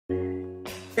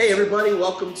Hey everybody,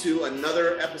 welcome to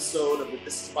another episode of the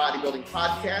This is Bodybuilding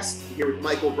podcast. I'm here with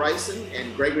Michael Bryson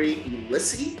and Gregory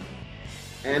Ulysse.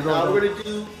 And we're going to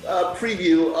do a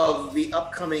preview of the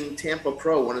upcoming Tampa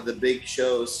Pro, one of the big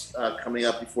shows coming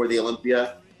up before the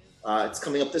Olympia. It's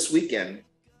coming up this weekend.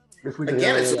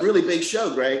 Again, it's a really big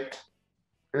show, Greg.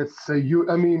 It's a huge,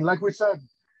 like we said,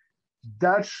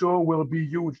 that show will be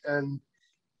huge. And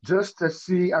just to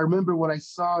see, I remember when I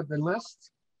saw the list,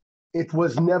 it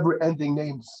was never-ending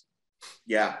names.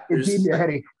 Yeah. It gave me a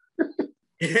headache.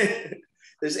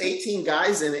 There's 18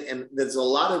 guys in it, and there's a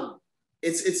lot of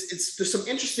there's some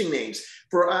interesting names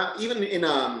for even in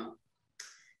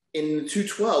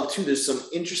 212 too. There's some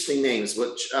interesting names,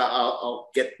 which we'll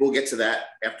get to that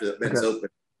after the men's open.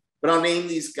 But I'll name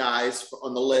these guys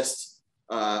on the list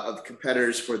of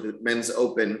competitors for the men's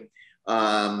open.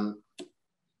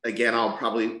 Again, I'll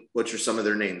probably butcher some of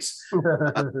their names.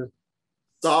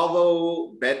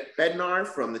 Salvo Bednar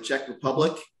from the Czech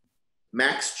Republic,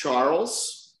 Max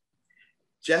Charles,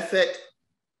 Jeffet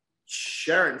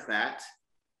Sharonfat.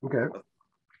 Okay.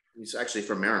 He's actually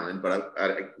from Maryland, but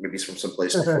maybe he's from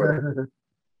someplace before.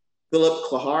 Philip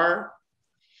Klahar,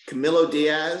 Camilo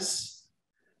Diaz,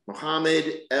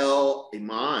 Mohammed El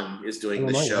Iman is doing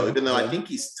the show, even though I think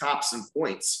he's tops in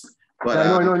points. But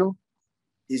I know.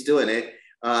 He's doing it.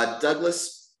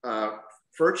 Douglas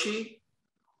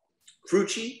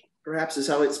Frucci, perhaps is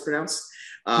how it's pronounced.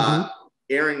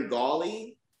 Aaron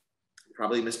Gawley,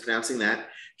 probably mispronouncing that.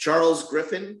 Charles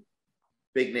Griffin,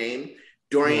 big name.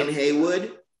 Dorian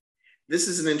Haywood. This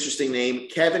is an interesting name.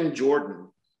 Kevin Jordan.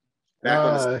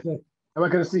 I'm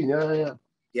not going to see.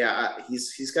 Yeah,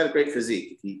 he's got a great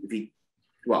physique.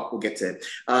 We'll get to it.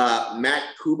 Matt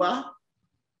Kuba.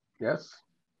 Yes.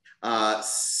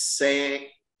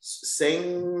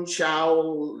 Seng Chao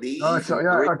Lee.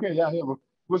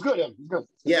 Was good.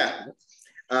 Yeah.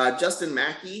 Justin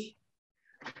Mackey,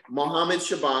 Mohammed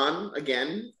Shaban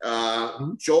again,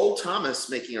 Joel Thomas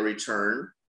making a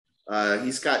return.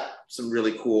 He's got some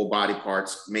really cool body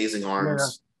parts, amazing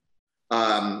arms.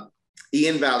 Ian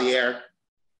Valier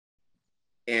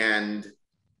and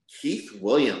Keith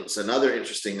Williams, another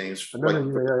interesting names.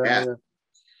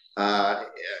 I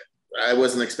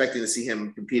wasn't expecting to see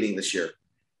him competing this year.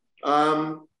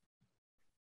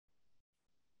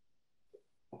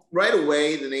 Right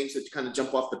away, the names that kind of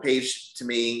jump off the page to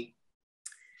me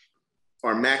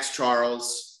are Max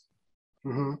Charles,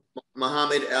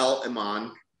 Mohammed El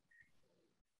Iman,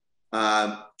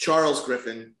 Charles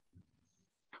Griffin,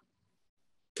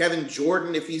 Kevin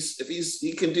Jordan. If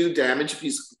he can do damage. I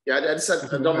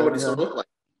don't know what he's going to look like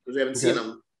because we haven't seen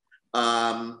him.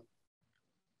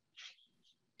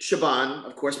 Shaban,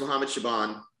 of course, Mohammed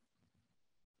Shaban,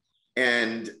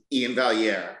 and Ian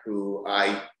Valier, who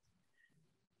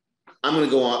I'm going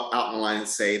to go out on the line and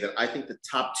say that I think the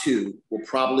top two will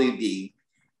probably be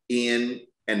Ian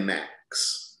and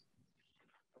Max.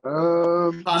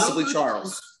 Possibly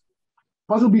Charles.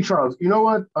 Possibly Charles. You know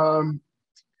what? I'm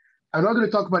not going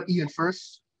to talk about Ian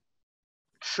first.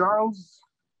 Charles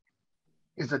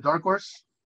is a dark horse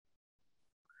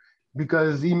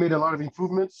because he made a lot of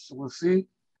improvements. We'll see.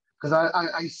 Because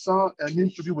I saw an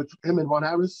interview with him and Von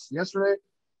Harris yesterday,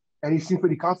 and he seemed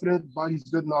pretty confident, body's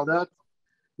good and all that.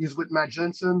 He's with Matt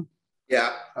Jensen.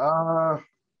 Yeah.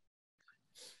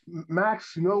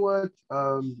 Max, you know what?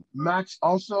 Max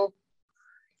also,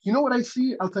 you know what I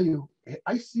see? I'll tell you.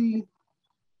 I see,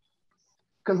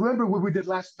 because remember what we did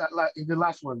in the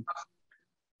last one?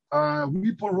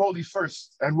 We put Rolly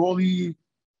first, and Rolly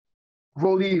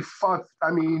fought,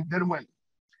 didn't win.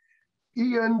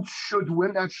 Ian should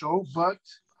win that show, but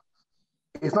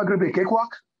it's not going to be a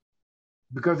cakewalk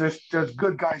because there's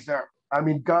good guys there.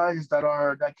 Guys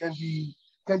that can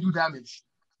do damage.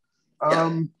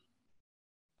 I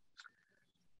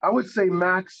would say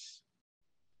Max,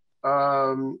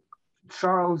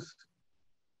 Charles,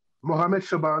 Mohammed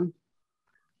Shaban,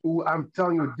 who I'm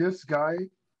telling you, this guy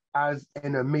has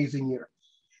an amazing year.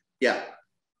 Yeah.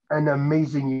 An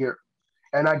amazing year.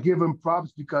 And I give him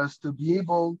props because to be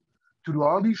able to do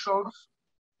all these shows,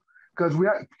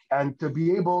 and to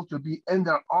be able to be in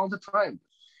there all the time.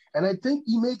 And I think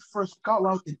he made first call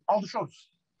out in all the shows.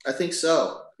 I think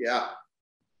so. Yeah.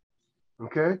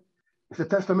 Okay. It's a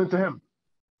testament to him.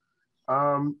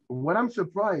 What I'm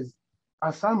surprised,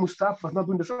 Hassan Mustafa is not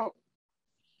doing the show.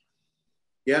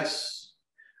 Yes.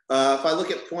 If I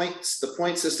look at points, the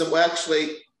point system, well,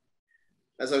 actually,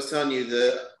 as I was telling you,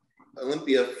 the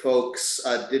Olympia folks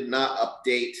did not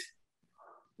update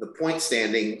the point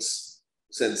standings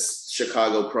since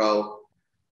Chicago Pro,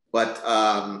 but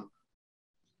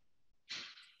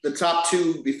the top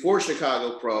two before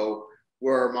Chicago Pro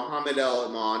were Mohammed El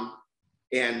Iman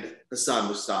and Hassan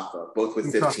Mustafa, both with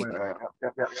Mustafa, 15.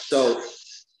 yeah. So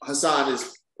Hassan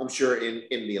is, I'm sure, in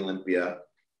the Olympia.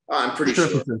 I'm pretty For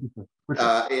sure. For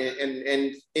sure.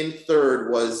 And in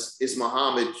third is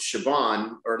Mohammed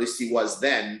Shaban, or at least he was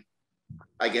then.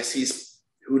 I guess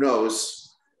who knows.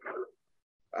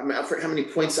 I mean, for how many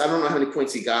points? I don't know how many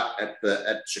points he got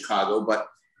at Chicago, but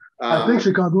I think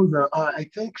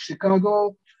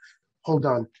Chicago. Hold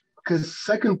on, because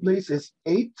second place is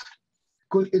 8.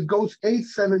 It goes 8,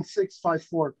 7, 6, 5,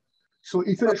 4. So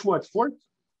he finished what, fourth?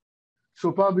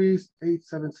 So probably 8,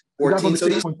 7, 14. So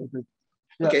 6 points, I think.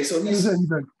 Yeah. Okay, so he's in.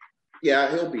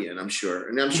 Yeah, he'll be in, I'm sure,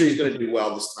 and I'm sure he's going to do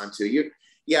well this time too.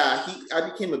 I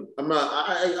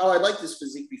liked his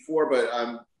physique before, but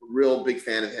I'm a real big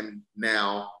fan of him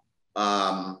now.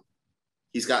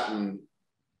 He's gotten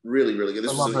really, really good.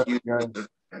 This was a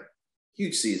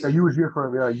huge season. A huge year for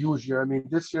him. Yeah, a huge year. I mean,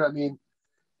 this year, I mean,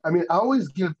 I always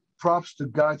give props to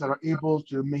guys that are able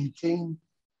to maintain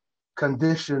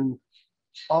condition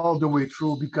all the way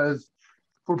through, because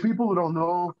for people who don't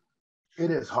know,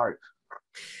 it is hard.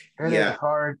 It is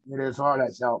hard. It is hard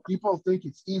as hell. People think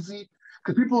it's easy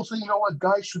because people say, you know what,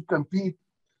 guys should compete.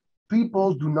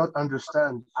 People do not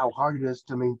understand how hard it is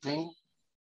to maintain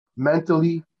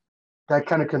mentally that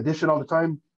kind of condition all the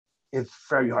time. It's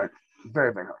very hard.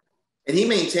 Very, very hard. And he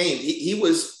maintained. He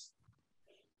was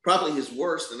probably his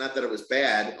worst, and not that it was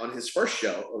bad, on his first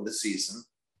show of the season.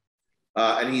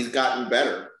 And he's gotten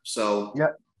better. So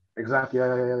yeah, exactly.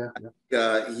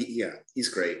 Yeah. He's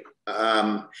great.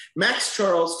 Max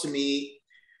Charles, to me,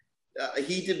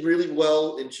 he did really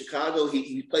well in Chicago.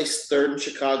 He placed third in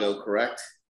Chicago, correct?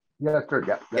 Yeah, third.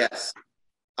 Yeah. Yes.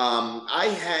 I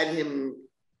had him.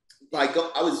 I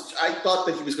thought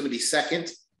that he was going to be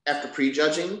second after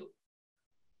prejudging.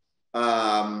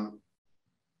 But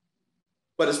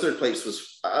his third place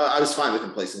was. I was fine with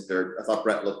him placing third. I thought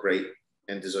Brett looked great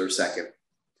and deserved second.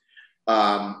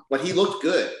 But he looked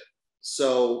good.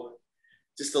 So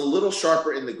just a little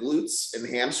sharper in the glutes and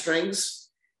hamstrings.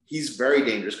 He's very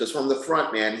dangerous because from the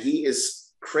front, man, he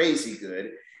is crazy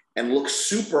good and looks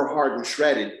super hard and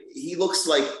shredded. He looks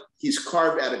like he's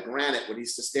carved out of granite when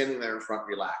he's just standing there in front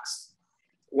relaxed.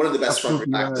 One of the best front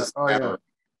relaxes ever. Yeah.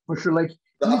 For sure. Like,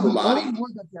 the upper body.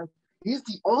 He's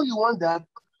the only one that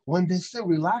when they say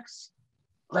relax,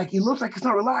 like he looks like he's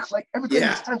not relaxed. Like everything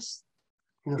is tense.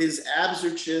 You know? His abs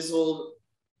are chiseled.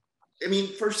 I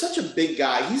mean, for such a big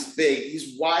guy, he's big.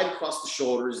 He's wide across the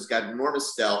shoulders. He's got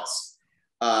enormous delts,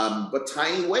 but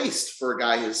tiny waist for a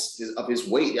guy of his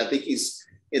weight. I think he's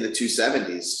in the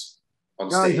 270s on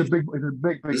stage. He's a big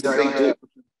guy.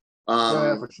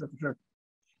 For sure.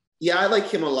 Yeah, I like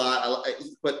him a lot.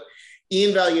 But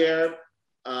Ian Valliere,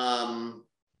 I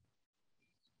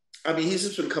mean, he's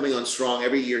just been coming on strong.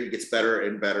 Every year he gets better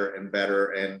and better and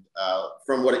better. And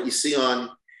from what you see on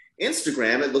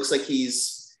Instagram, it looks like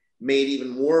he's made even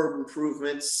more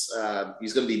improvements.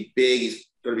 He's going to be big. He's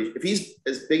going to be, if he's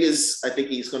as big as I think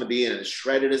he's going to be and as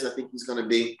shredded as I think he's going to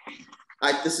be,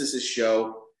 this is his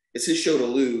show. It's his show to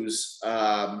lose.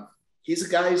 He's a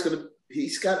guy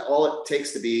he's got all it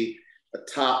takes to be a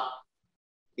top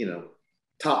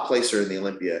placer in the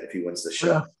Olympia if he wins the show.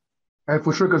 Yeah, and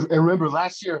for sure. And remember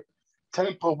last year,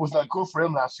 Tampa was not good for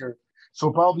him last year. So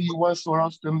probably he wants for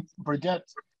us to forget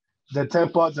the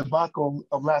Tampa debacle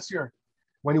of last year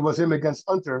when he was him against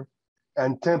Hunter,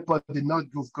 and Tampa did not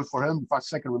do good for him,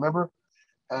 if I can remember.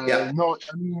 No,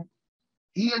 I mean,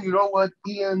 Ian, you know what?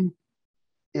 Ian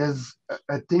is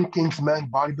a thinking man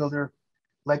bodybuilder.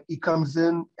 Like, he comes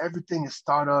in, everything is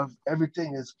thought of,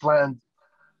 everything is planned,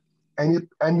 and you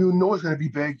know it's going to be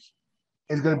big,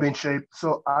 it's going to be in shape.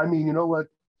 So, I mean, you know what?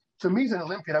 To me, he's an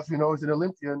Olympian, as you know, he's an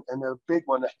Olympian, and a big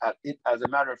one, as a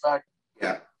matter of fact.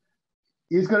 Yeah.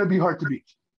 He's going to be hard to beat.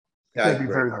 It's going to be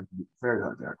very hard to beat. Very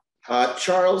hard there.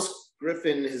 Charles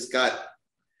Griffin has got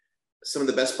some of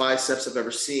the best biceps I've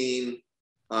ever seen.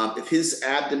 If his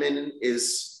abdomen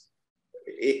is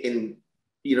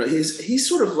he's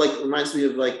sort of like, reminds me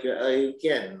of like,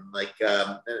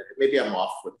 maybe I'm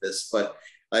off with this, but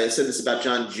I said this about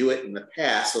John Jewett in the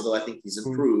past, although I think he's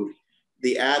improved.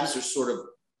 The abs are sort of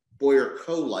Boyer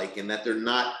Coe-like in that they're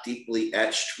not deeply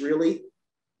etched, really.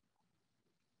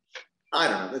 I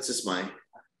don't know. That's just my.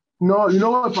 No, you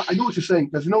know what? I know what you're saying,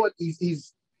 because you know what?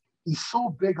 He's so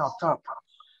big up top,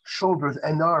 shoulders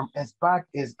and arm. His back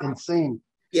is insane.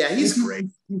 Yeah, he's great.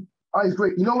 He's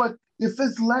great. You know what? If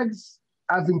his legs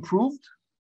have improved,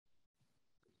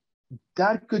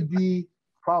 that could be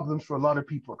problems for a lot of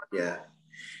people. Yeah,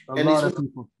 a lot of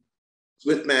people.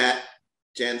 With Matt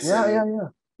Jansen.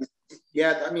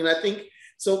 Yeah. I mean, I think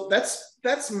so.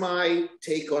 That's my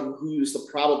take on who's the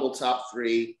probable top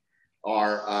three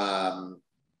are.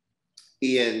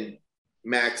 Ian,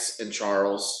 Max, and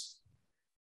Charles.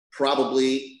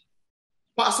 Possibly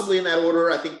in that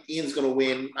order. I think Ian's going to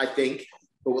win, I think.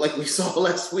 But like we saw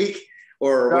last week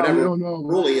or whatever, we don't know.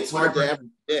 Really, it's hard to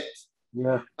predict.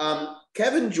 Yeah.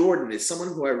 Kevin Jordan is someone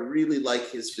who I really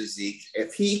like his physique.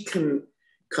 If he can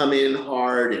come in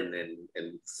hard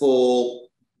and full,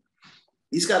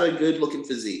 he's got a good looking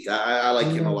physique. I like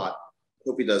him a lot.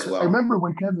 Hope he does well. I remember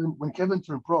when Kevin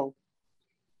turned pro,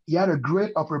 he had a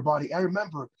great upper body. I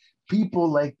remember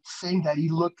people like saying that he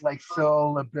looked like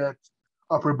Phil a bit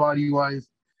upper body wise,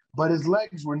 but his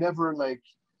legs were never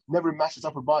matched his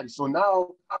upper body. So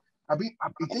now I think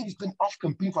he's been off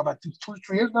competing for about 2-3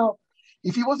 years now.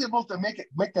 If he was able to make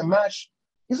the match,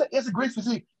 he has a great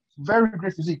physique, very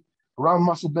great physique. Round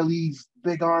muscle bellies,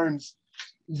 big arms.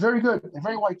 He's very good and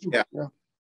very white too.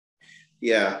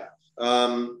 Yeah.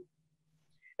 And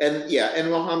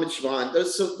Mohammed Shaban.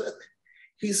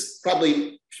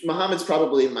 Mohammed's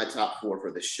probably in my top 4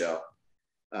 for this show.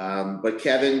 But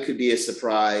Kevin could be a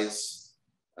surprise.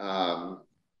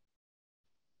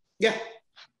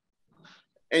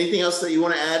 Anything else that you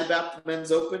want to add about the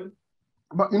men's open?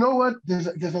 But you know what? There's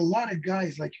a lot of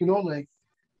guys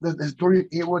there's Dorian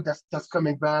Haywood that's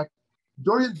coming back.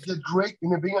 Dorian did great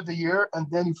in the beginning of the year, and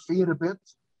then he faded a bit,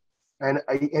 and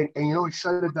he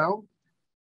shut it down,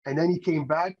 and then he came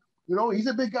back. He's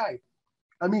a big guy.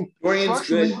 I mean, Dorian's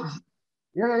good.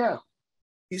 Yeah.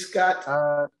 He's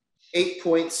got 8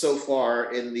 points so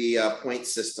far in the point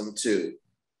system too.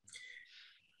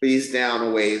 But he's down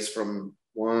a ways from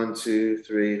 1, 2,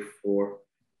 3, 4.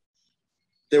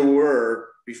 There were,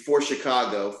 before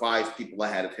Chicago, 5 people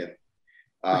ahead of him.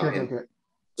 Okay.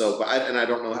 So, I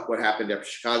don't know what happened after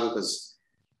Chicago because,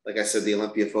 like I said, the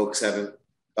Olympia folks haven't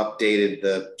updated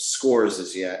the scores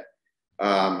as yet.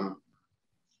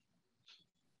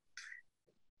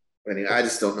 Anyway, I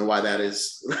just don't know why that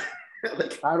is.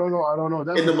 I don't know.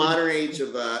 In the modern age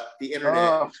of the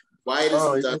internet, why it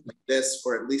isn't done like this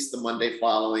for at least the Monday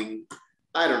following,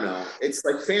 I don't know. It's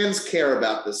like fans care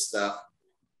about this stuff.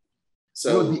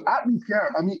 So the athletes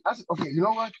care. I mean, you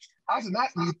know what? As an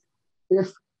athlete,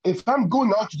 if I'm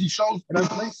going out to these shows and I'm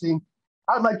placing,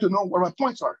 I'd like to know where my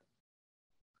points are.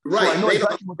 Right. So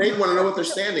they want to know what their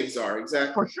standings are.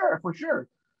 Exactly. For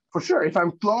sure. If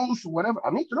I'm close or whatever, I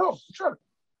need to know. For sure.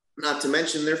 Not to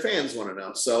mention their fans want to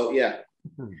know. So, yeah.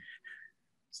 So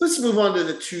let's move on to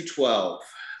the 212.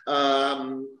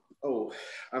 I'm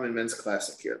in men's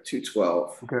classic here.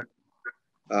 212. Okay.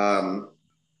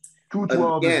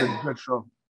 212 is a good show.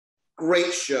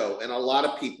 Great show. And a lot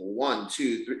of people. 1,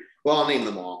 2, 3. Well, I'll name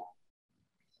them all.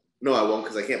 No, I won't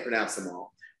because I can't pronounce them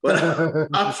all. But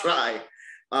I'll try.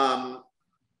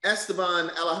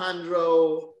 Esteban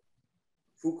Alejandro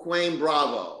Fuquain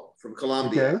Bravo from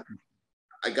Colombia. Okay.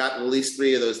 I got at least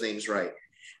 3 of those names right.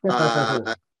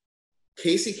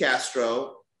 Casey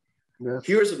Castro. Yes.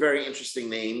 Here's a very interesting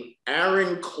name.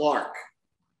 Aaron Clark.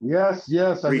 Yes.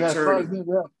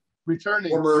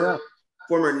 Returning.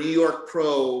 Former New York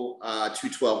Pro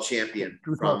 212 champion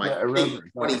from, I think,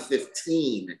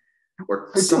 2015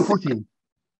 or 14.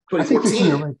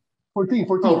 2014. 14.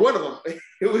 Oh, one of them.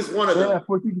 It was one of them. Yeah,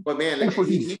 14. But man,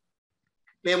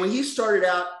 when he started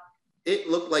out, it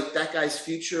looked like that guy's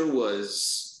future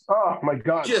was my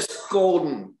God, just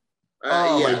golden.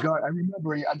 My God, I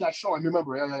remember that show. I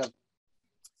remember.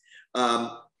 Yeah.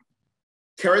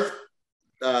 Kareth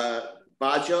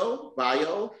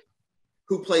Bayo,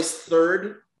 who placed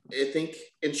 3rd, I think,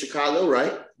 in Chicago,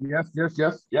 right? Yes.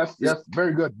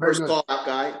 Very good. First call out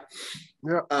guy.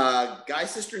 Yeah. Guy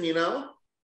Cisternino.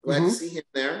 Glad to see him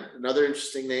there. Another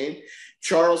interesting name.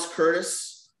 Charles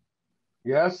Curtis.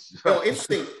 Yes. Oh,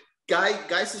 interesting. Guy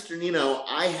Cisternino,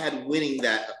 I had winning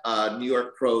that New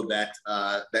York Pro that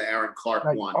Aaron Clark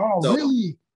won. Oh,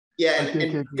 really? Yeah,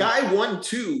 and Guy won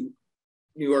 2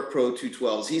 New York Pro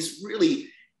 212s. He's really,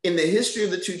 in the history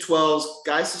of the 212s,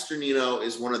 Guy Cisternino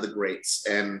is one of the greats.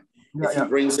 And if he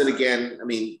brings it again, I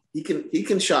mean, he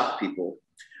can shock people.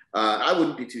 I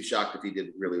wouldn't be too shocked if he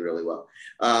did really, really well.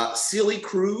 Celie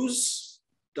Cruz,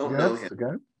 don't know him.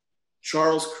 Okay.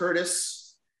 Charles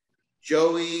Curtis,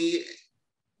 Joey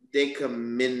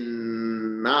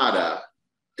Deciminada.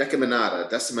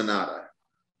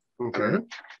 Okay.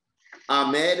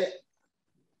 Ahmed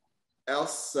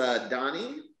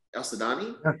El-Sadani.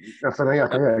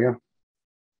 Yeah.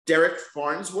 Derek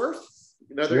Farnsworth.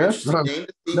 Another interesting name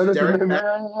to see. Derek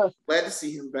back. Glad to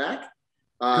see him back.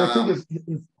 I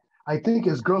think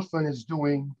his girlfriend is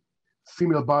doing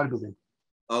female bodybuilding.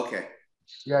 Okay.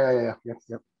 Yeah.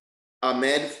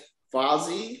 Ahmed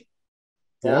Fawzi.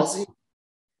 Yes.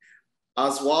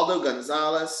 Oswaldo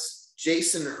Gonzalez.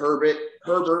 Jason Herbert.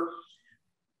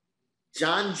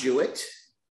 John Jewett.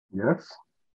 Yes.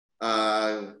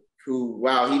 Who,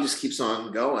 wow, he just keeps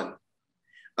on going.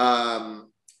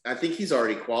 I think he's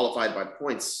already qualified by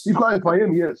points. He's qualified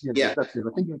him, yes. Yeah. That's it.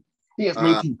 I think he has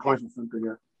 19 points or something,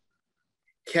 yeah.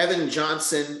 Kevin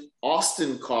Johnson,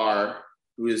 Austin Carr,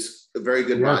 who is a very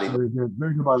good bodybuilder.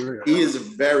 Very good bodybuilder. He is a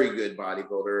very good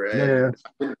bodybuilder. And yeah. I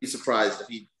wouldn't be surprised if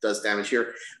he does damage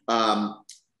here. Bo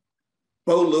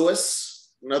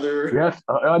Lewis, another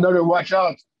watch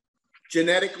out.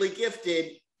 Genetically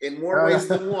gifted in more ways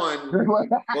than one.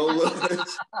 Bo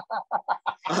Lewis.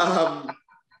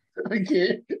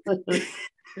 Okay.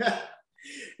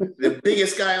 The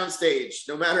biggest guy on stage,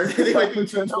 no matter they might be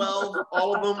 212,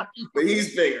 all of them, but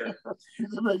he's bigger.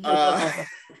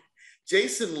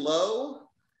 Jason Lowe,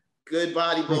 good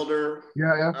bodybuilder.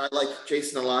 Yeah. I like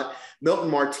Jason a lot. Milton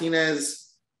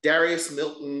Martinez, Darius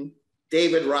Milton,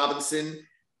 David Robinson,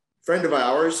 friend of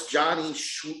ours, Johnny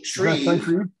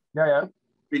Shreve. Yeah.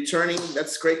 Returning.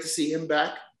 That's great to see him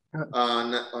back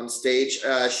on stage.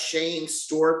 Shane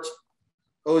Stewart,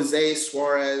 Jose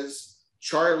Suarez,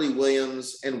 Charlie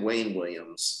Williams, and Wayne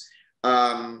Williams.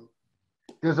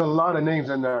 There's a lot of names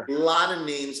in there. A lot of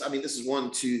names. I mean, this is 1,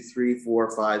 2, 3,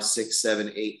 4, 5, 6,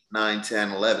 7, 8, 9,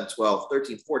 10, 11, 12,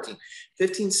 13, 14,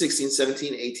 15, 16,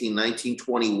 17, 18, 19,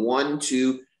 20, 1,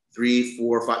 2, 3,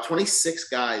 4, 5, 26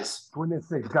 guys.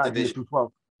 26 guys through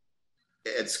 12.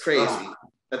 It's crazy.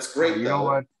 That's great, you though. Know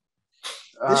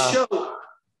what?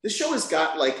 This show has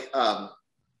got like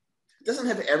it doesn't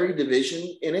have every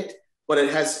division in it, but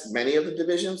it has many of the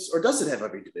divisions. Or does it have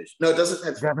every division? No, it doesn't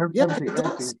have. It does. It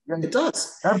does. It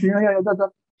does.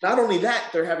 Not only that,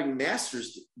 they're having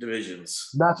masters divisions.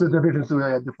 Masters divisions too.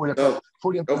 Yeah,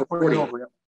 40 and over. Yeah.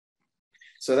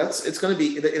 So it's going to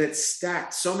be, and it's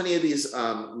stacked. So many of these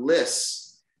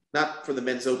lists, not for the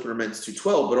men's open or men's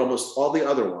 212, but almost all the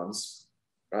other ones,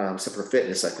 except for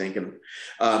fitness, I think, and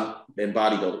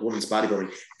bodybuilding, women's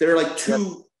bodybuilding. They're like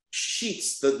two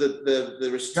sheets. There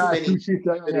was too many. 2 sheets.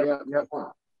 Yeah.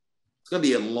 It's going to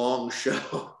be a long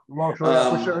show. For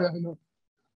sure. Yeah,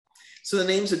 so the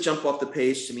names that jump off the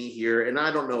page to me here, and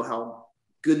I don't know how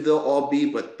good they'll all be,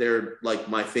 but they're like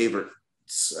my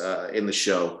favorites in the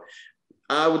show.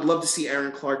 I would love to see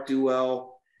Aaron Clark do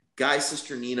well. Guy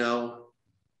Cisternino.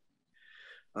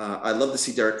 I'd love to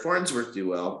see Derek Farnsworth do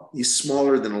well. He's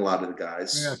smaller than a lot of the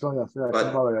guys.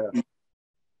 But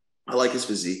I like his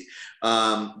physique.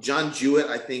 John Jewett,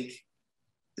 I think,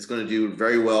 is going to do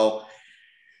very well.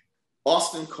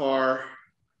 Austin Carr,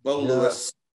 Bo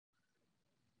Lewis,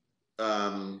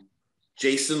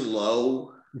 Jason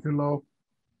Lowe.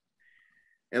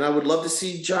 And I would love to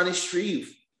see Johnny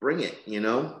Shreve bring it, You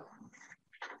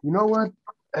know what?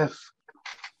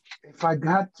 If I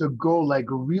got to go like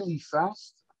really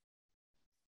fast,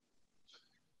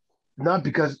 not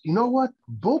because you know what,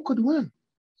 Bo could win.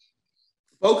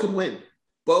 Bo could win.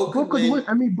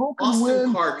 I mean, Bo could win.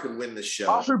 Austin Carr could win the show.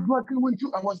 Austin Carr could win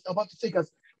too. I was about to say,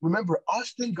 because remember,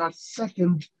 Austin got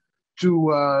second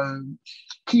to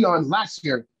Keon last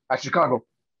year at Chicago.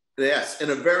 Yes, in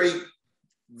a very,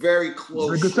 very close.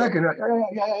 Very good second.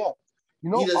 Yeah.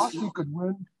 Austin could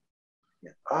win.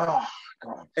 Yeah. Oh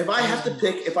God. If I had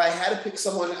to pick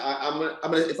someone,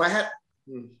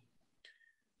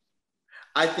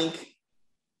 I think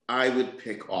I would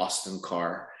pick Austin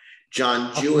Carr,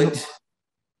 John Jewett,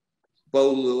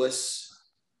 Bo Lewis,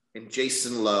 and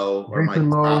Jason Lowe are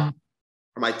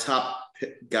my top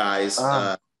guys.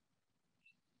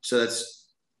 So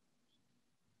that's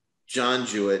John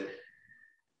Jewett,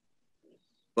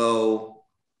 Bo,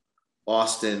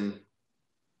 Austin,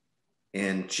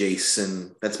 and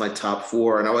Jason. That's my top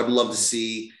 4, and I would love to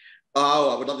see.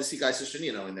 I would love to see Guy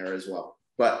Cisternino in there as well.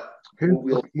 But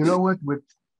you know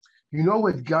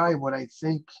what, Guy? What I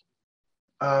think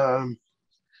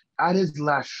at his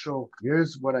last show,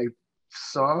 here's what I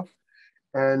saw,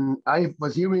 and I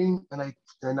was hearing, and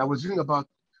I was hearing about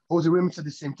Jose Raymond said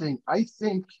the same thing. I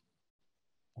think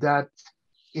that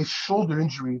his shoulder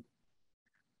injury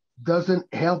doesn't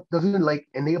like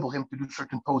enable him to do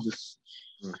certain poses.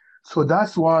 So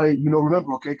that's why,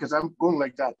 remember, okay, because I'm going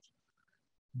like that.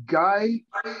 Guy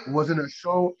was in a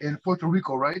show in Puerto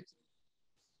Rico, right?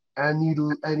 And he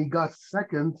got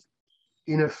second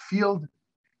in a field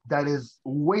that is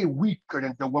way weaker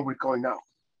than the one we're going now.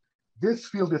 This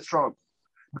field is strong.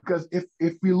 Because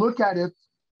if we look at it,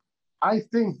 I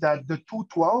think that the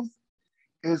 212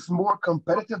 is more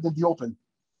competitive than the open.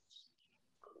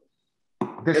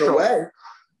 In a way,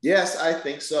 yes, I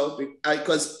think so.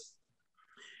 Because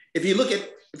if you look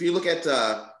at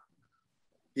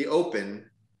the open,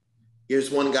 here's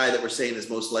one guy that we're saying is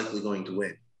most likely going to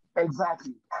win.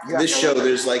 Exactly. This show,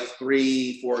 there's like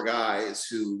 3-4 guys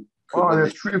who could win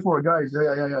there's this. 3 or 4 guys.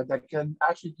 Yeah. That can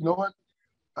actually, you know what?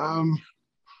 Um,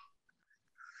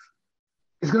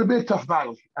 it's gonna be a tough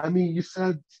battle. I mean, you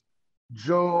said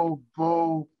Joe,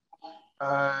 Bo,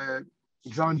 uh,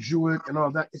 John Jewett, and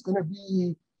all that. It's gonna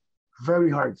be very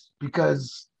hard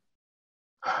because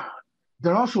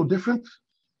they're also different.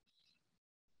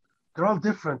 They're all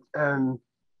different, and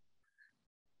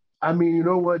I mean, you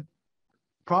know what?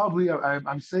 Probably,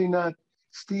 I'm saying that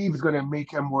Steve is gonna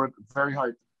make him work very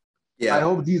hard. I Yeah.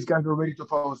 hope these guys are ready to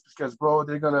pose because, bro,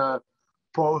 they're gonna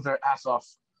pose their ass off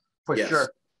for Yes.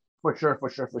 sure, for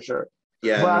sure.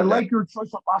 Yeah. But I No doubt. like your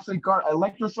choice of Austin Carr. I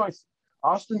like your choice,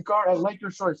 Austin Carr. I like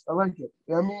your choice. I like it.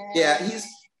 I Yeah. mean, yeah,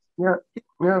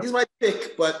 yeah. He's my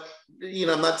pick, but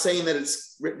I'm not saying that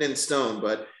it's written in stone,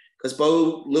 but because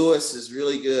Bo Lewis is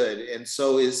really good, and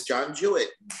so is John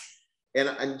Jewett.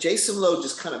 And Jason Lowe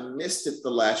just kind of missed it the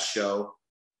last show.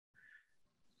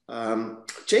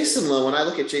 Jason Lowe, when I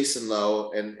look at Jason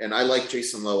Lowe, and I like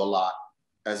Jason Lowe a lot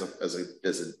as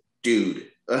a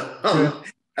dude. Yeah.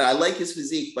 And I like his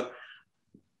physique, but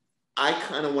I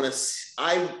kind of want to.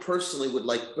 I personally would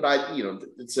like, but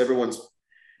it's everyone's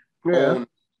Yeah. own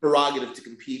prerogative to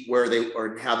compete where they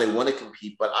or how they want to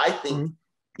compete. But I think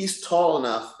he's tall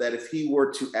enough that if he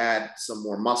were to add some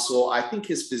more muscle, I think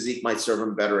his physique might serve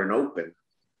him better in open.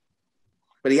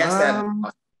 But he has to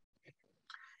add.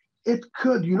 It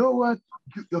could. You know what?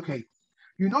 Okay.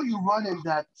 You know you run in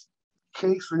that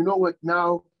case, or you know what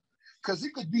now? Because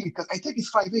it could be, because I think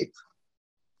he's 5'8".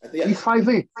 He's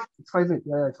 5'8". It's 5'8".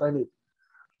 Yeah, it's 5'8".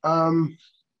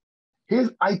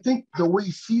 I think the way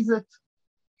he sees it,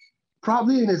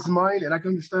 probably in his mind, and I can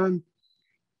understand,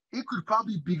 he could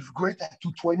probably be great at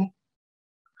 220.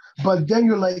 But then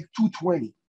you're like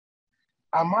 220.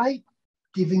 Am I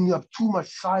giving up too much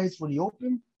size for the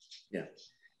open? Yeah.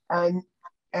 And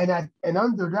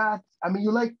under that, I mean,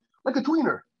 you're like a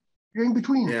tweener. You're in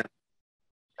between. Yeah.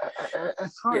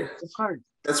 It's hard. Yeah. It's hard.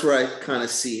 That's where I kind of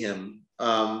see him.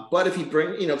 But if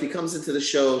he comes into the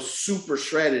show super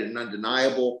shredded and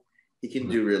undeniable, he can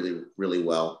do really, really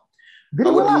well. Did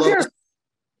he win last year? Did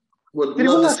he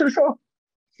win last year's show?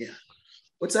 Yeah.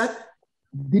 What's that?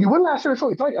 Did he win last year's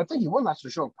show? I think he won last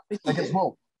year's show against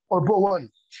Bo. Or Bo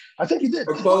won. I think he did.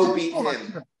 Or Bo beat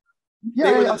him.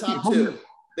 Yeah, they were the top two.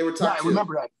 They were top two. I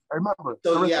remember that. I remember.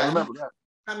 So, I remember that.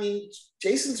 I mean,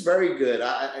 Jason's very good.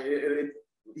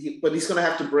 But he's going to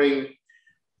have to bring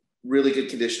really good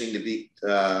conditioning to beat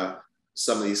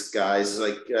some of these guys.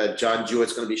 Like John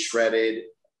Jewett's going to be shredded.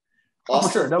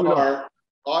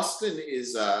 Austin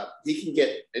is he can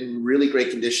get in really great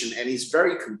condition, and he's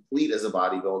very complete as a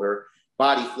bodybuilder.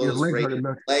 Body flows great.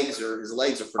 His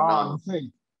legs are phenomenal.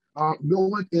 You know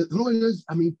what it is?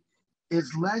 I mean,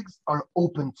 his legs are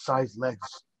open size legs.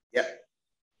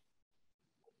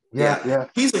 Yeah.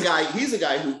 He's a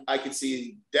guy who I could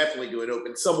see definitely doing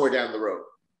open somewhere down the road.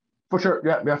 For sure.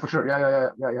 Yeah, for sure. Yeah.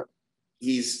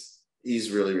 He's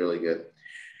really, really good.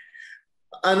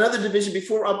 Another division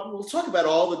before we'll talk about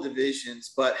all the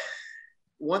divisions, but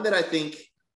one that I think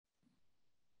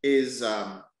is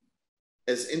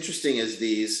as interesting as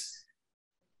these.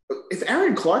 If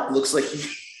Aaron Clark looks like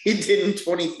he did in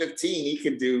 2015, he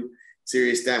could do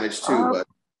serious damage too. But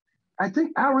I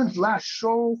think Aaron's last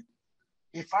show,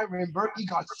 if I remember, he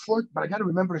got foot, but I got to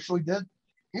remember the show he did.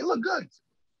 He looked good.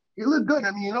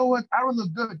 I mean, you know what? Aaron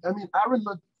looked good. I mean, Aaron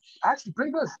looked actually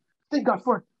pretty good. I think he got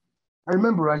foot. I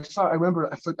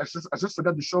just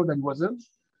forgot the show that he was in,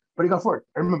 but he got foot.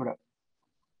 I remember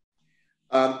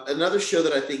that. Another show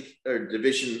that I think, or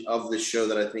division of the show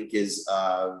that I think is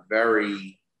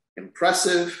very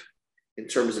impressive in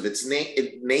terms of its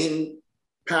name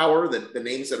power, the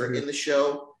names that are in the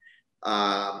show,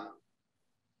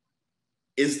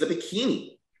 is the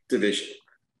Bikini Division.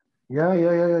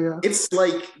 Yeah. It's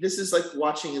like, this is like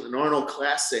watching an Arnold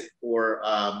Classic or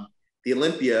the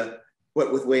Olympia,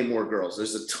 but with way more girls.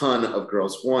 There's a ton of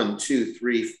girls. 1, 2,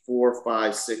 3, 4,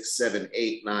 5, 6, 7,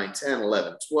 8, 9, 10,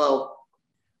 11, 12.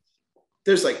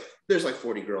 There's like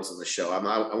 40 girls in the show. I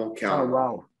won't count. Oh,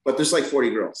 wow. But there's like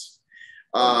 40 girls.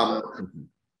 And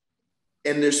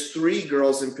there's 3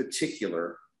 girls in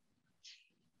particular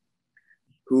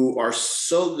who are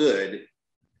so good.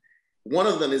 One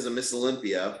of them is a Miss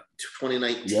Olympia,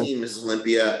 2019 Miss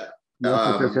Olympia,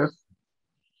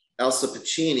 Elsa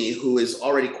Piccini, who is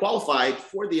already qualified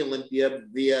for the Olympia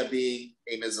via being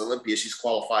a Miss Olympia. She's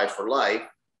qualified for life.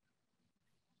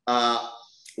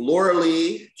 Laura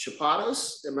Lee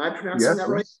Chapados, am I pronouncing that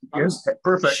right? Yes,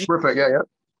 perfect. Yeah.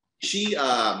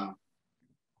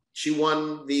 She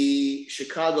won the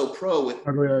Chicago Pro with,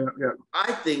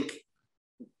 I think,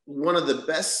 one of the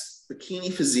best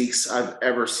bikini physiques I've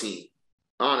ever seen.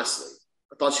 Honestly,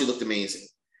 I thought she looked amazing.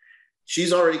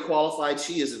 She's already qualified.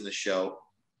 She is in the show.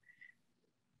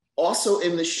 Also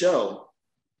in the show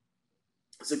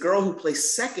is a girl who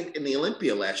placed second in the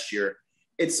Olympia last year.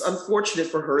 It's unfortunate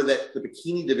for her that the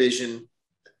Bikini Division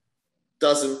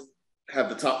doesn't have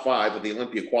the top 5 of the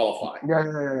Olympia qualify.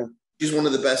 Yeah. She's one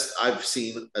of the best I've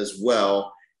seen as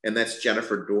well, and that's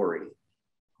Jennifer Dory.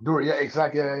 Dory, yeah,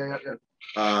 exactly.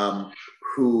 Yeah.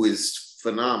 Who is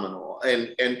phenomenal.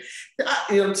 And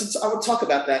you know, since I would talk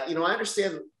about that, you know, I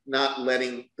understand not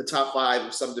letting the top 5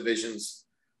 of some divisions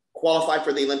qualify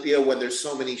for the Olympia when there's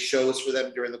so many shows for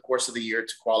them during the course of the year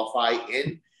to qualify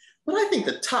in. But I think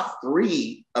the top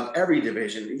 3 of every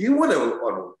division, if you win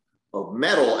a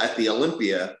medal at the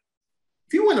Olympia,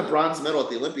 if you win a bronze medal at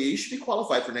the Olympia, you should be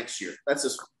qualified for next year. That's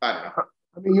just, I don't know.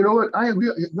 I mean, you know what? I agree.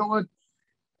 You know what?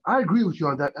 I agree with you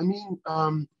on that. I mean,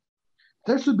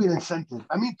 there should be an incentive.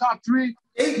 I mean, top 3,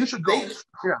 you should go.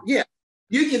 Yeah.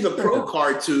 You give a pro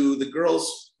card to the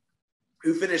girls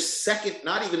who finished second,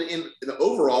 not even in the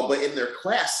overall, but in their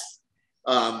class,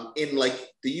 in like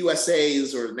the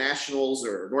USAs or Nationals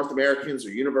or North Americans or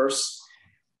Universe.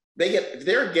 If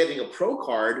they're getting a pro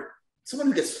card, someone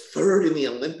who gets 3rd in the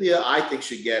Olympia, I think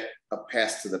should get a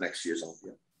pass to the next year's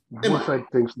Olympia.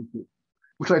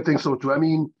 Which I think so too. I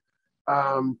mean,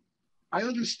 I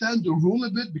understand the rule a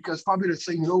bit because probably they're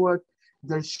saying, you know what,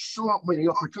 there's so many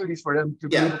opportunities for them to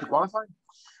be able to qualify.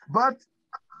 But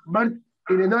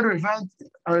in another event,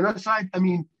 on another side, I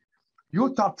mean,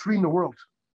 you're top 3 in the world.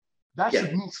 That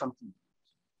should mean something.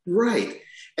 Right.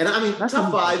 And I mean,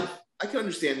 top 5, I can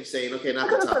understand you saying, okay, not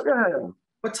the top,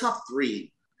 but top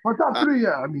 3. Well, top 3,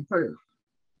 I mean, fair.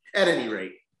 At any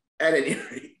rate,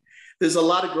 there's a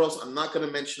lot of girls. I'm not going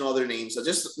to mention all their names. I'm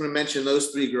just going to mention those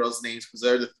 3 girls' names because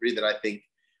they're the 3 that I think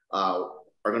are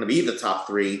going to be the top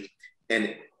 3.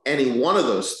 And any one of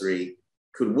those 3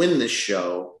 could win this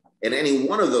show. And any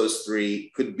one of those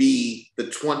 3 could be the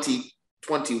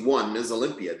 2021 Ms.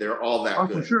 Olympia. They're all that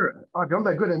good. For sure. They're all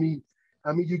that good. I mean,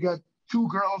 you got 2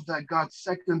 girls that got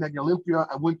second at the Olympia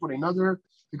and went for another.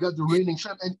 You got the reigning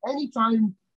champ. And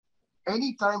anytime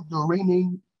the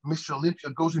reigning Mr.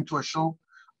 Olympia goes into a show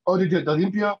other than the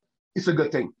Olympia, it's a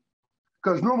good thing.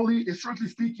 Because normally, strictly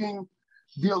speaking,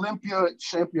 the Olympia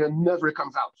champion never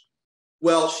comes out.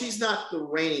 Well, she's not the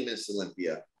reigning Miss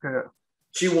Olympia. Okay.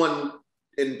 She won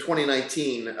in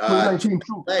 2019. 2019,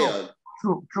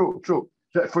 true.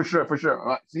 Yeah, for sure. All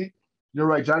right, see, you're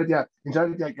right, Janet. Yeah, and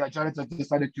Janet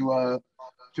decided to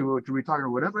retire or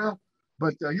whatever.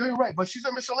 But you're right. But she's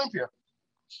a Miss Olympia.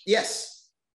 Yes.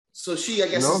 So she, I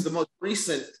guess, is the most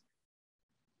recent.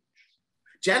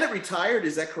 Janet retired.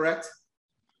 Is that correct?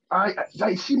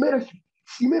 She made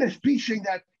a speech saying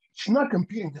that she's not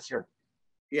competing this year.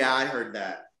 Yeah, I heard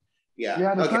that. Yeah.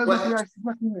 Yeah.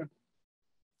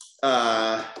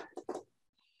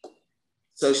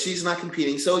 So she's not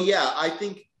competing. So yeah, I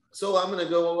think so. I'm going to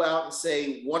go out and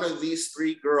say one of these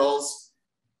 3 girls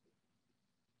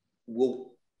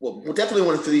will. Well, definitely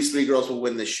one of these 3 girls will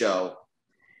win the show.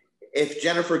 If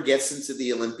Jennifer gets into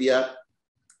the Olympia,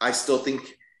 I still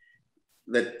think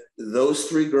that those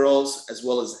 3 girls, as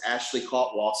well as Ashley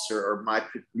Kaltwasser, are my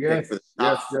pick for the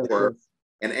top 4.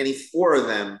 And any 4 of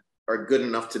them are good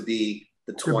enough to be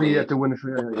the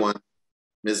 21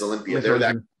 Ms. Olympia. They're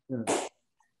that. Yeah.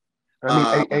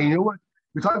 I mean, and you know what?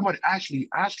 We're talking about Ashley.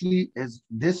 Ashley is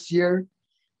this year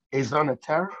is on a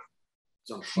tear.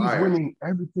 She's winning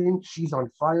everything. She's on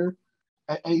fire.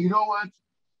 And you know what?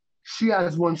 She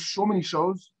has won so many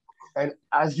shows. And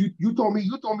as you told me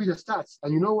the stats.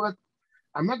 And you know what?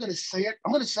 I'm not going to say it.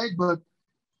 I'm going to say it, but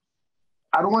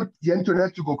I don't want the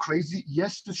internet to go crazy.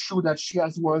 Yes, it's true that she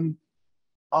has won.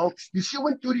 Did she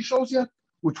win 30 shows yet?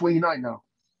 We're 29 now.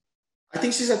 I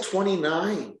think she's at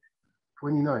 29.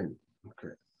 29.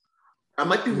 Okay. I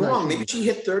might be wrong. Maybe she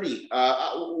hit 30.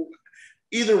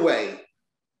 Either way.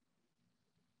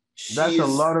 That's a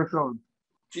lot of shows.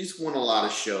 She's won a lot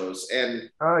of shows. And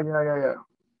yeah.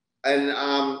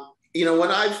 And you know, when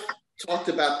I've talked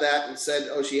about that and said,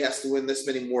 oh, she has to win this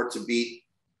many more to beat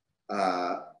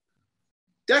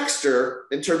Dexter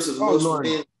in terms of the most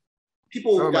wins,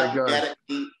 people got mad at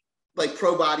me. Like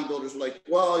pro bodybuilders were like,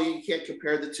 well, you can't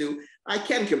compare the 2. I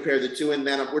can compare the 2. And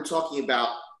then we're talking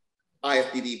about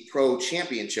IFBB Pro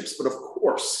Championships. But of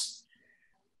course,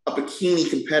 a bikini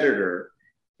competitor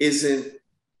isn't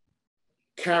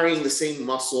carrying the same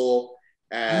muscle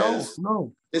as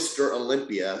Mr.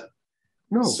 Olympia.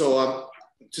 No. So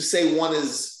to say one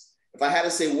is, if I had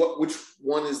to say which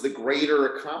one is the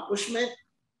greater accomplishment,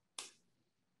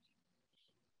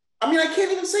 I mean, I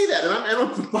can't even say that. And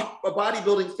I'm a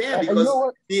bodybuilding fan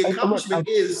because the accomplishment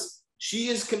is she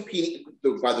is competing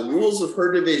by the rules of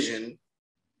her division.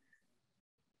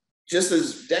 just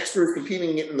as Dexter is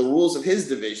competing in the rules of his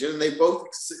division, and they both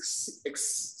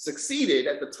succeeded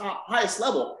at the highest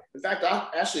level. In fact,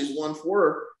 Ashley's won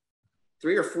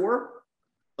 3 or 4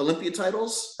 Olympia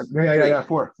titles. Yeah.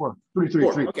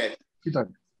 Three. Okay.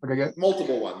 Okay, yeah.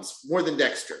 Multiple ones, more than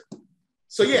Dexter.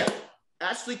 So yeah,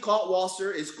 Ashley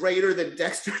Kaltwasser is greater than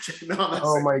Dexter. No,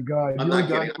 oh my God! I'm not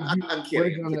kidding. I'm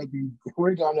kidding.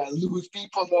 We're gonna lose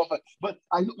people, though. But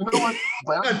you know what?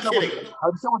 But I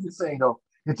understand what you're saying, though.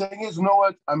 The thing is, you know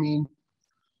what? I mean,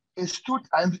 it's two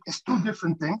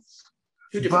different things.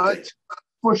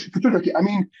 For sure, I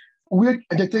mean,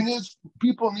 the thing is,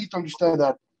 people need to understand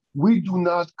that we do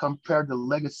not compare the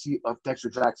legacy of Dexter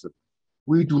Jackson.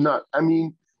 We do not. I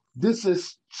mean, this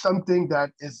is something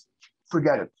that is,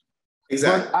 forget it.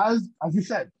 Exactly. But as you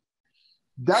said,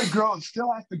 that girl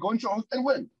still has to go into and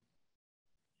win.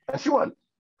 And she won.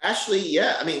 Ashley,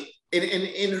 yeah. I mean,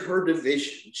 in her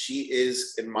division, she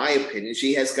is, in my opinion,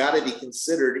 she has got to be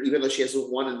considered, even though she hasn't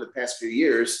won in the past few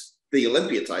years, the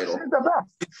Olympia title.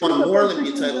 She's won more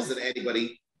Olympia titles than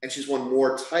anybody, and she's won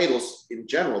more titles in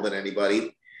general than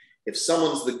anybody. If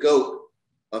someone's the GOAT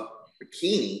of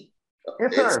bikini,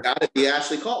 it's got to be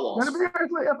Ashley Kaltwasser.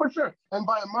 Yeah, for sure. And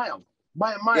by a mile.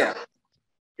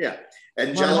 Yeah.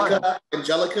 Angelica,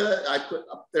 I put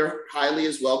up there highly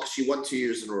as well because she won 2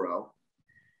 years in a row.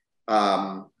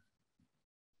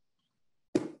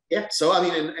 Yeah. So I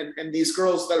mean, and these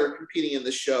girls that are competing in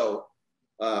the show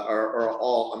are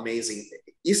all amazing.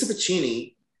 Isa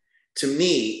Piccini, to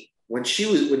me, when she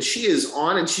is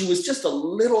on, and she was just a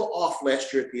little off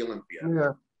last year at the Olympia.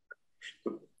 Yeah.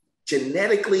 But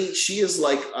genetically, she is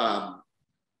like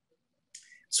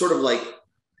sort of like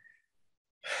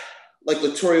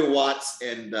Latoria Watts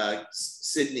and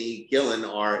Sydney Gillen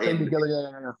are in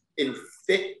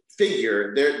fit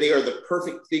figure. They are the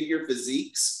perfect figure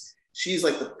physiques. She's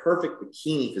like the perfect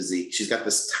bikini physique. She's got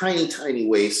this tiny, tiny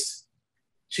waist.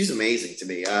 She's amazing to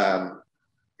me.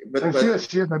 But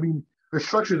she is. I mean, her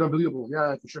structure is unbelievable.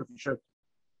 Yeah, for sure.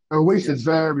 Her waist is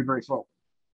very, very small.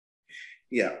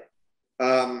 Yeah.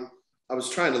 I was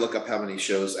trying to look up how many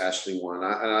shows Ashley won,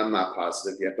 and I'm not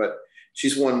positive yet, but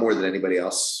she's won more than anybody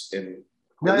else.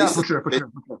 For sure.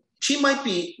 She might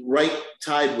be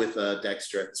tied with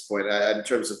Dexter at this point in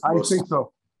terms of I think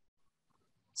so.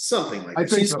 Something like that.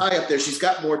 She's high up there. She's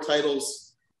got more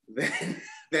titles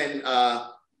than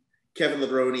Kevin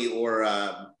Lebroni or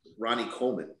Ronnie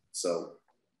Coleman. So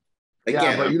again,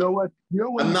 yeah, but you know what?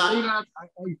 I'm not.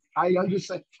 I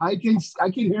understand. I can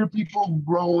hear people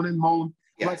groan and moan.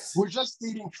 Yes. Like, we're just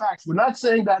stating facts. We're not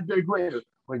saying that they're greater.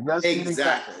 We're not stating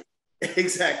facts.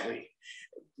 Exactly.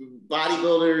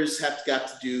 Bodybuilders have got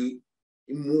to do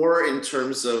more in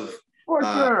terms of for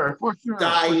sure.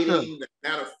 dieting, the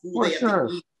amount of food they have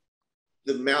to eat,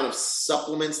 the amount of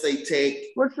supplements they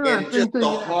take, and just the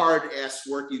hard-ass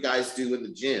work you guys do in the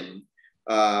gym.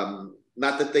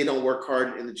 Not that they don't work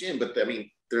hard in the gym, but I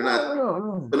mean, they're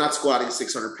not squatting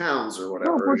 600 pounds or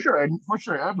whatever. No, for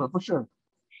sure.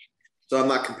 So I'm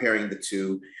not comparing the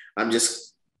two. I'm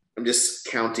just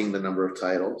counting the number of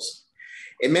titles.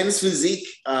 In men's physique,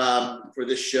 for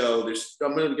this show,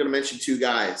 I'm going to mention 2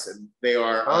 guys, and they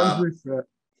are Andre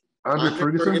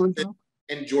Ferguson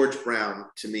and George Brown.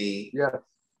 To me, yeah.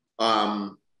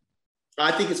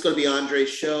 I think it's going to be Andre's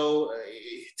show.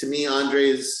 To me, Andre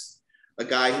is a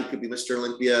guy who could be Mr.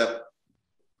 Olympia.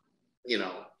 You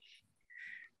know,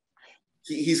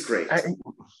 he's great. And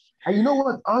you know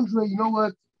what,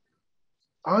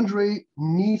 Andre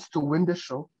needs to win this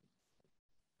show.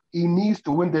 He needs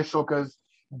to win this show because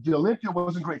the Olympia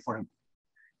wasn't great for him.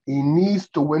 He needs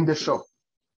to win this show.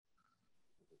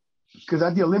 Because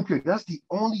at the Olympia, that's the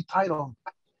only title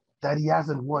that he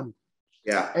hasn't won.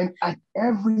 Yeah. And at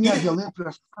every at the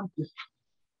Olympia,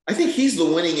 I think he's the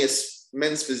winningest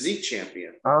men's physique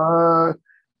champion.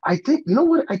 I think, you know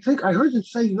what? I think I heard him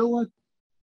say, you know what?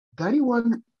 That he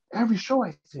won every show,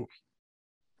 I think.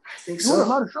 I think he won a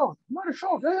lot of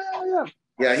shows. Yeah.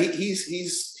 Yeah,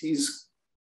 he's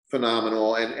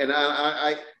phenomenal. And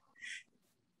I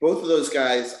both of those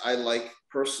guys I like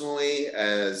personally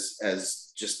as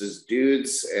just as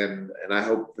dudes, and I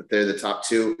hope that they're the top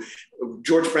 2.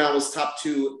 George Brown was top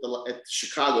 2 at the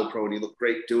Chicago Pro, and he looked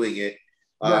great doing it.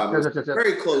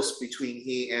 Very close between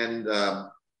he and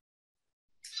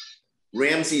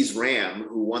Ramsey's Ram,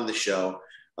 who won the show.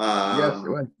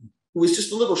 Who was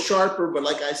just a little sharper, but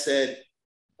like I said,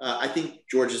 I think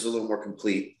George is a little more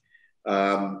complete.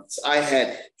 So I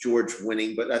had George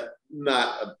winning, but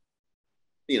not,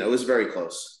 it was very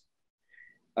close.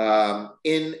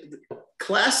 In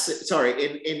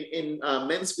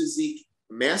men's physique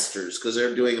masters, because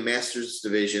they're doing a masters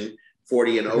division,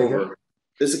 40 and over.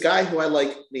 there's a guy who I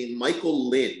like named Michael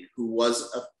Lynn, who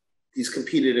he's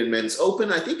competed in men's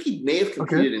open. I think he may have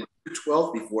competed in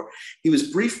 12 before. He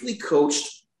was briefly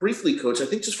coached, I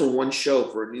think just for one show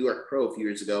for a New York Pro a few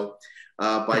years ago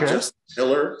by Justin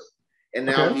Miller. And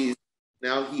now he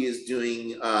is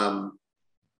doing,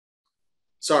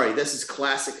 this is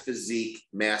Classic Physique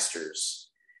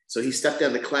Masters. So he stepped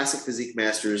down to Classic Physique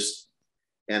Masters,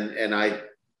 and I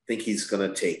think he's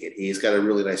going to take it. He's got a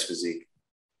really nice physique.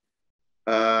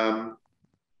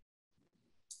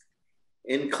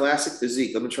 In Classic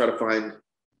Physique, let me try to find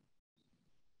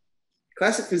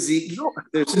Classic Physique. You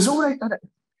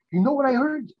know what I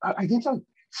heard? I didn't tell you.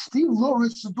 Steve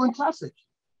Loris is doing Classic.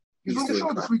 He's doing the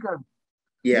show this weekend.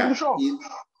 Yeah,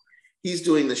 he's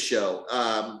doing the show.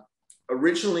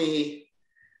 Originally,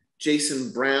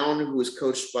 Jason Brown, who was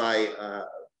coached by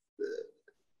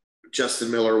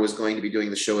Justin Miller, was going to be doing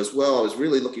the show as well. I was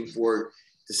really looking forward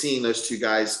to seeing those two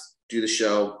guys do the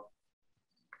show.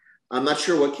 I'm not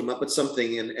sure what came up with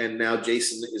something, and now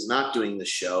Jason is not doing the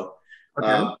show,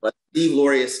 but Steve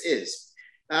Loris is.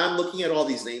 I'm looking at all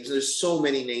these names. There's so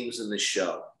many names in this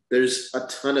show. There's a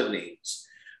ton of names,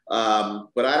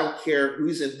 but I don't care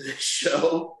who's in this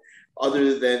show.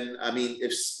 Other than,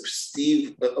 if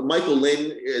Michael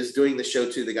Lynn is doing the show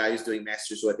too, the guy who's doing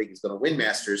Masters, who I think is going to win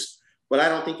Masters, but I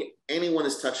don't think anyone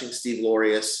is touching Steve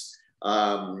Loris.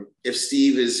 If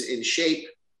Steve is in shape,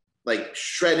 like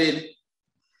shredded,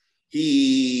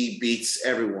 he beats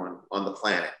everyone on the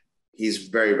planet. He's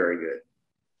very, very good.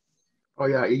 Oh,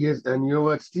 yeah, he is. And you know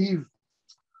what, Steve?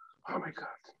 Oh, my God.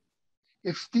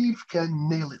 If Steve can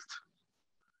nail it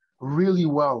really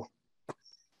well,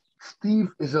 Steve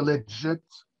is a legit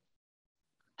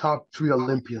top 3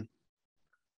 Olympian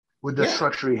with the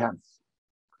structure he has.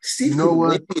 Steve,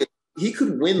 he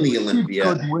could win the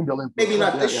Olympia. Maybe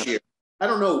not this year. I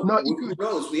don't know. Who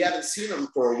knows? We haven't seen him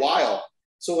for a while.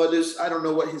 So I don't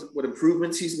know what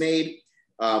improvements he's made,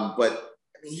 but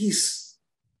he's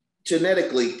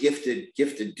genetically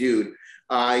gifted dude.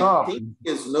 I think he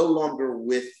is no longer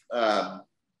with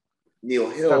Neil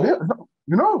Hill.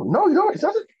 No, he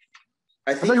doesn't.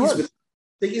 I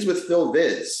think he's with Phil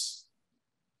Viz.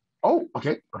 Oh,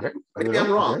 okay. Maybe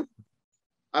I'm wrong.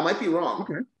 I might be wrong.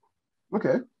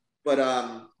 Okay. But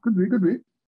could be.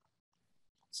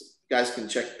 So guys can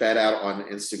check that out on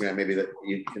Instagram. Maybe that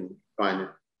you can find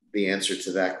the answer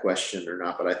to that question or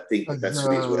not. But I think that's who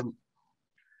he's with.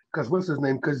 Because what's his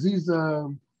name? Because he's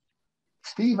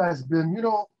Steve has been.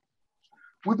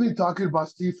 We've been talking about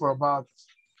Steve for about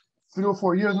 3 or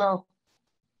 4 years now,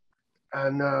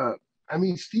 and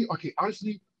Steve. Okay,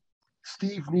 honestly,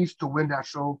 Steve needs to win that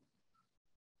show.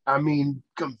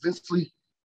 Convincingly.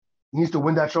 He needs to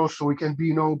win that show so he can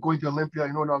be, going to Olympia,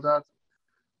 and all that,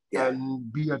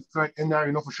 and be a threat in there,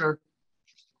 for sure.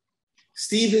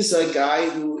 Steve is a guy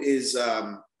who is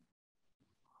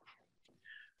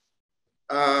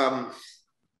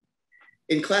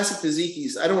in Classic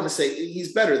Physique. I don't want to say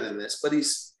he's better than this, but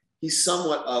he's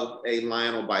somewhat of a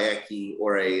Lionel Bayecki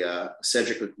or a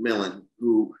Cedric McMillan,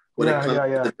 who, when it comes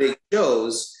to the big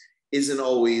shows, isn't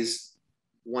always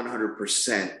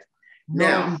 100%.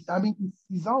 No,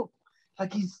 he's out.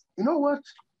 Like he's what?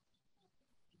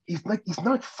 He's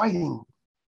not fighting.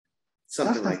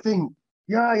 Something That's the thing.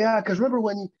 Yeah. Because remember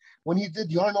when he did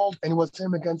the Arnold and it was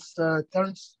him against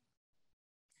Terrence?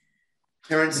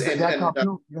 Terrence and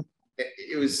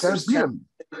it was Terrence beat him.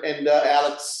 And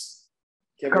Alex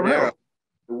Cabrera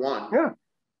who won.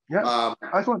 Yeah.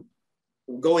 Nice one.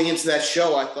 Going into that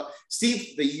show, I thought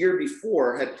Steve the year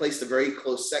before had placed a very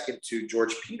close second to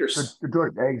George Peterson.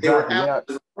 Exactly, they were apples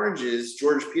and oranges.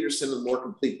 George Peterson, a more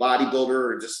complete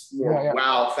bodybuilder, and just more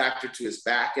wow factor to his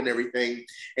back and everything.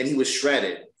 And he was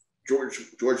shredded. George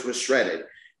was shredded.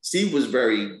 Steve was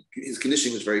his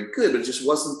conditioning was very good, but it just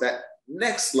wasn't that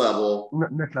next level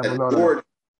that George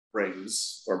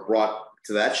brings or brought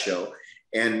to that show.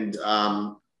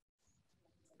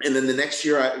 And then the next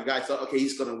year, a guy thought, okay,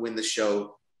 he's going to win the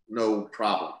show, no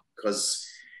problem, because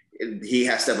he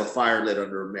has to have a fire lit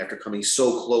under him after coming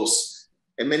so close.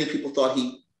 And many people thought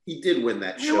he did win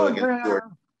that show against George.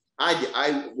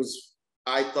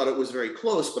 I thought it was very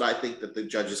close, but I think that the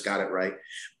judges got it right.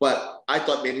 But I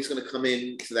thought, man, he's going to come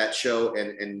into that show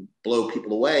and blow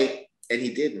people away, and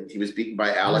he didn't. He was beaten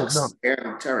by Alex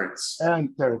and Terrence.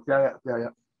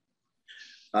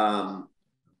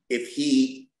 If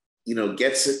he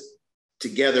gets it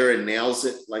together and nails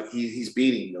it, like he's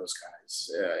beating those guys.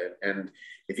 And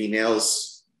if he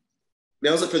nails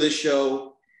it for this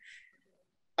show,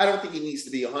 I don't think he needs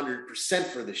to be 100%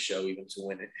 for this show even to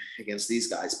win it against these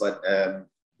guys. But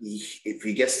if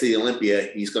he gets to the Olympia,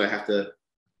 he's going to have to,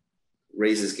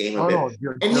 raise his game a Oh bit.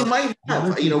 no, And he might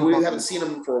have. We haven't seen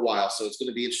him for a while, so it's going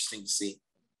to be interesting to see.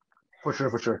 For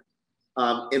sure.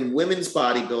 In women's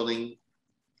bodybuilding,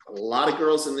 a lot of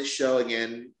girls in this show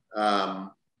again.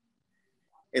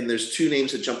 And there's two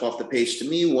names that jump off the page to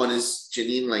me. One is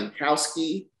Janine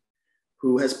Lankowski,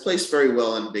 who has placed very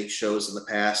well in big shows in the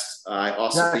past. I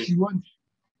also think she won.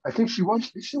 I think she won.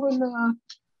 She won.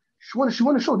 She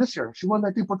won a show this year. She won.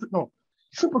 I think no.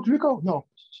 She won Puerto Rico. No,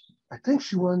 I think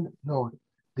she won. No,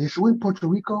 did she win Puerto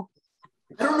Rico?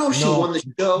 I don't know if she won the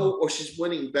show or she's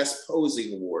winning Best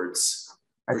Posing Awards.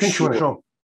 I think she won a show.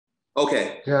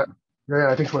 Okay. Yeah.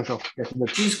 I think she won a show. Yeah,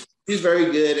 she's very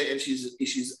good, and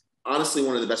she's honestly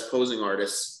one of the best posing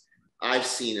artists I've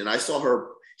seen. And I saw her.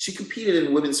 She competed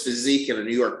in women's physique in a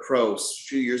New York Pro a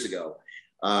few years ago.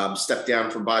 Stepped down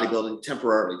from bodybuilding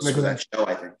temporarily just for that show,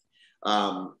 I think.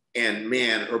 And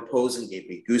man, her posing gave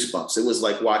me goosebumps. It was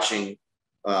like watching.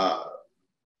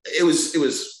 It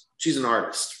was. She's an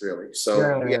artist, really.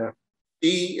 So yeah.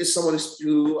 She is someone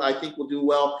who I think will do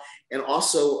well. And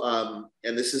also,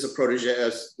 and this is a protege.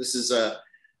 This is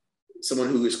someone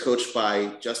who is coached by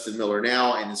Justin Miller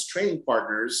now and is training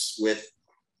partners with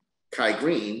Kai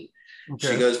Green. Okay.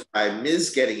 She goes by Ms.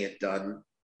 Getting It Done,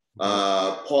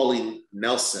 Pauline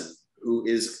Nelson, who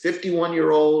is a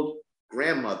 51-year-old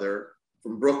grandmother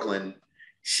from Brooklyn.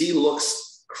 She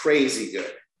looks crazy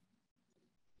good.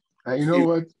 You know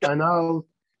what? And I'll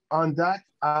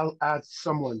add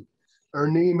someone. Her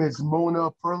name is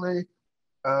Mona Perle.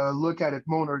 Look at it,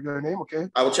 Mona, your name, okay?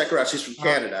 I will check her out. She's from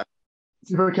Canada.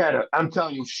 She's from Canada. I'm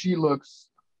telling you, she looks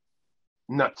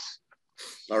nuts.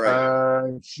 All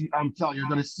right. I'm telling you, you're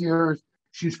gonna see her.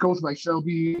 She's coached by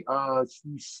Shelby.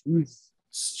 Shelby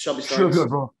she looks good,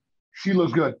 bro. She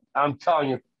looks good. I'm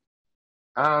telling you.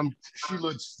 She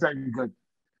looks very good.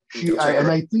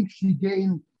 I think she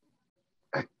gained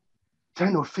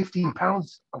 10 or 15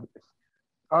 pounds.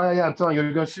 Oh yeah, I'm telling you,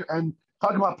 you're gonna see. And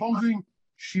talking about posing,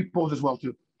 she poses well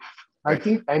too. I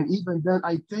think, and even then,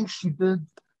 I think she did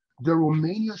the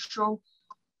Romania show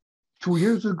 2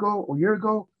 years ago or a year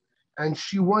ago, and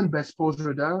she won Best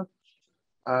Poser there.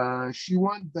 She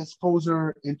won Best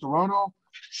Poser in Toronto.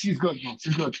 She's good, bro.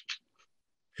 She's good.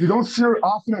 You don't see her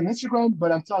often on Instagram,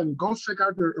 but I'm telling you, go check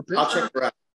out her picture. I'll check her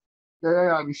out.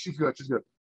 Yeah. I mean, she's good. She's good.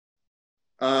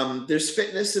 There's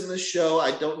fitness in the show.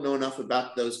 I don't know enough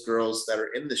about those girls that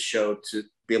are in the show to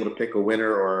be able to pick a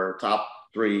winner or top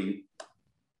 3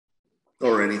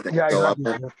 or anything. Yeah, so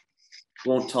exactly. I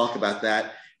won't talk about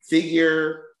that.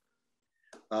 Figure.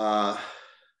 There's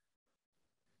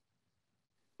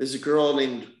a girl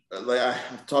named,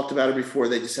 I've talked about her before.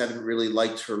 They just haven't really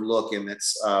liked her look. And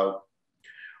it's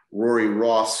Rory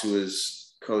Ross, who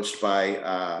is coached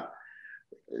by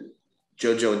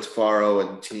Jojo and Tafaro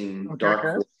and Team Dark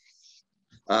Horse.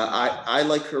 I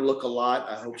like her look a lot.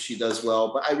 I hope she does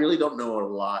well, but I really don't know a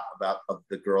lot about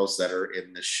the girls that are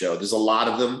in this show. There's a lot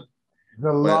of them.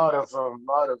 There's a lot of them.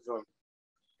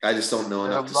 I just don't know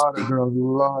enough. A lot of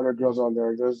girls on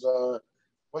there. There's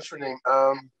what's her name?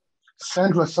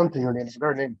 Sandra something. Her name is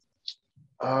her name.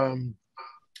 I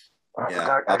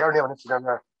got her name on Instagram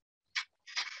there.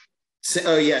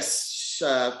 Oh yes,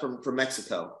 from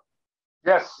Mexico.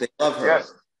 Yes. They love her.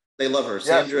 Yes. They love her. Yes.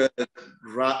 Sandra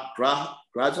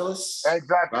Gradulis?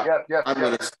 Exactly. Yes. I'm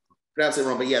going to pronounce it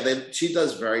wrong, but she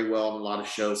does very well in a lot of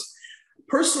shows.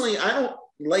 Personally, I don't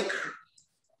like her.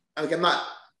 I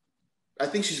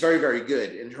think she's very, very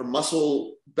good, and her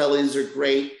muscle bellies are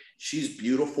great. She's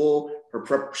beautiful.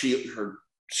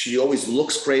 She always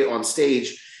looks great on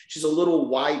stage. She's a little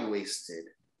wide-waisted.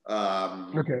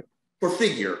 For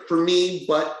figure, for me,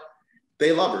 but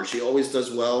they love her. She always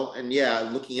does well. And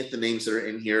looking at the names that are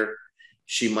in here,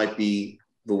 she might be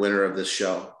the winner of this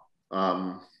show.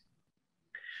 I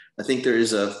think there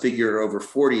is a figure over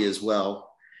 40 as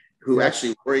well, who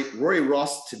actually, Rory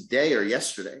Ross today or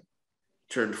yesterday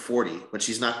turned 40, but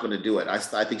she's not going to do it.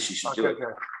 I think she should do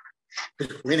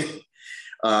it. Winning.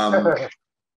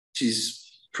 She's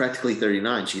practically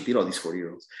 39. She beat all these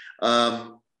 40-year-olds.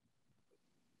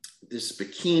 This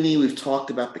bikini, we've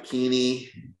talked about bikini.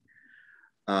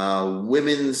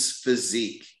 Women's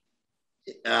physique.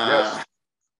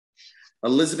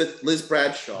 Liz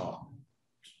Bradshaw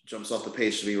jumps off the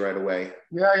page to me right away.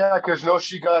 Because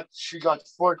she got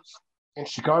fourth in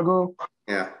Chicago.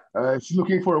 Yeah. She's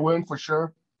looking for a win for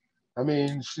sure. I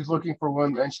mean, she's looking for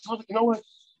one, and she was, you know what?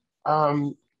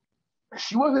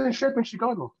 She wasn't in shape in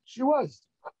Chicago. She was.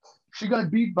 She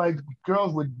got beat by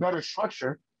girls with better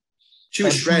structure. She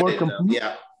was shredded,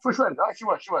 For shredded. She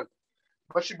was.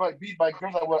 But she got beat by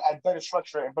girls that were at better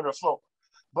structure and better flow.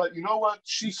 But you know what?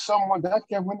 She's someone that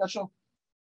can win that show.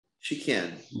 She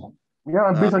can.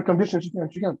 Yeah, based on conditions,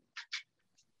 she can.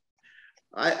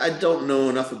 I don't know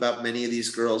enough about many of these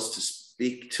girls to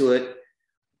speak to it.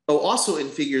 Oh, also in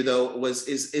figure though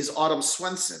is Autumn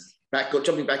Swenson.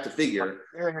 Jumping back to figure.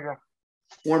 Yeah.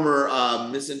 Former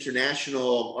Miss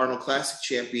International Arnold Classic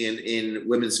champion in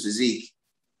women's physique.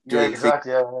 Yeah,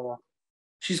 exactly. Yeah.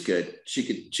 She's good. She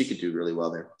could do really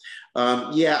well there.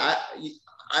 I'm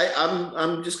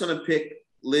just gonna pick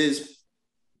Liz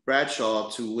Bradshaw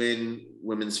to win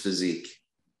women's physique.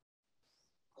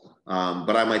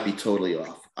 But I might be totally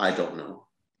off. I don't know.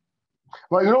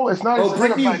 Well, it's not. Oh,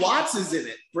 Brittany Watts is in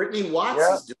it. Brittany Watts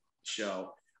is doing the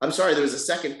show. I'm sorry, there was a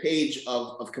second page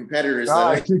of competitors.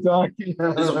 There's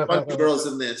a bunch of girls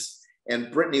in this.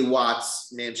 And Brittany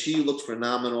Watts, man, she looked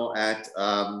phenomenal at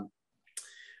in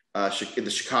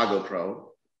the Chicago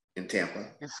Pro in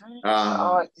Tampa. You see,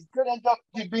 it could end up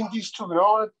being these two. You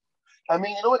know what? I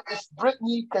mean, you know what? If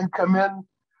Brittany can come in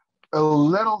a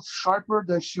little sharper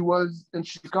than she was in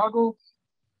Chicago,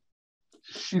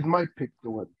 she's my pick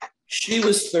to win. She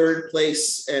was third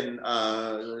place, and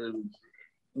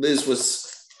Liz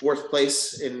was fourth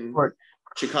place in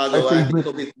Chicago. I think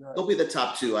they'll be the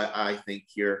top two. I think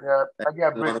here. Yeah, I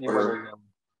got Brittany.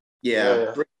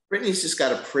 Yeah, Brittany's just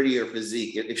got a prettier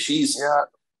physique. If she's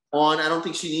on, I don't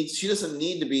think she doesn't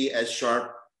need to be as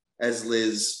sharp as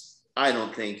Liz. I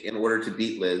don't think in order to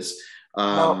beat Liz.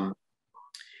 No.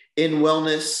 In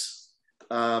wellness,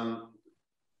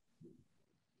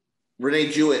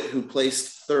 Renee Jewett, who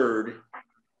placed third,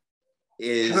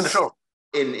 is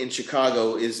in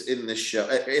Chicago, is in this show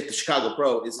at the Chicago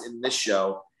Pro, is in this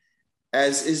show,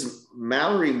 as is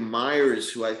Mallory Myers,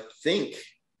 who I think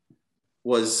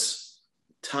was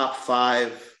top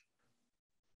 5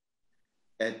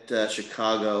 at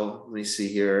Chicago. Let me see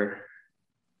here.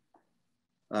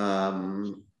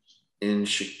 In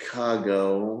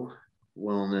Chicago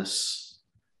wellness,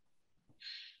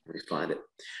 let me find it.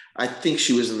 I think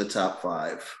she was in the top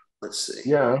 5. Let's see.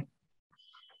 Yeah.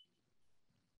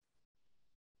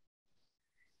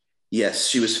 Yes,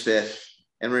 she was 5th,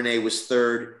 and Renee was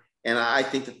 3rd. And I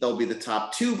think that they'll be the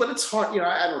top 2, but it's hard.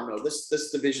 I don't know.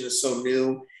 This division is so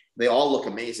new. They all look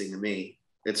amazing to me.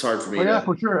 It's hard for me. Yeah,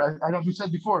 for sure. I know you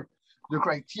said before, the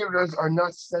criteria are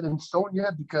not set in stone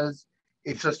yet because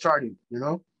it's just starting,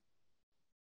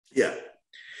 Yeah.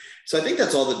 So I think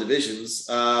that's all the divisions.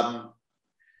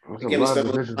 Again, we spent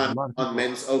a lot of time on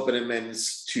men's open and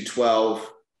men's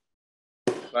 212.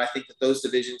 But I think that those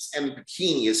divisions, and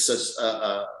bikini is such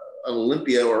an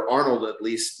Olympia or Arnold at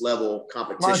least level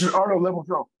competition. Arnold level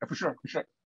show, for sure.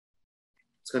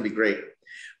 It's going to be great.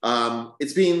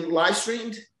 It's being live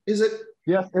streamed, is it?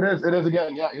 Yes, it is. It is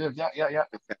again. Yeah, it is. Yeah.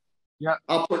 Okay. Yeah.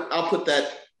 I'll put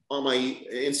that on my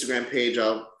Instagram page.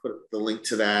 I'll put the link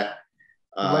to that.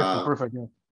 Perfect. Yeah.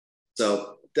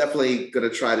 So definitely going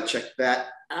to try to check that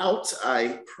out.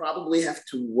 I probably have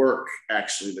to work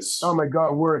actually this. Oh my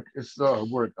God, work! It's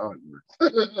work. Oh, work.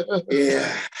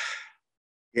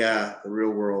 Yeah, the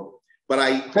real world. But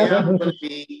I'm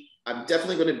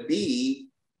definitely going to be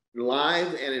live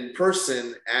and in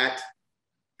person at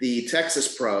the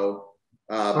Texas Pro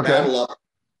Battle Up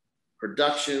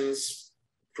Productions,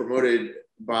 promoted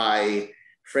by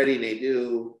Freddie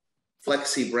Nadeau,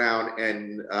 Flexi Brown,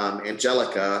 and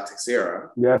Angelica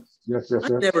Teixeira. Yes. I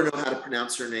never know how to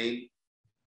pronounce her name.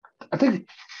 I think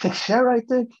Teixeira.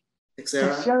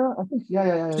 Teixeira? I think.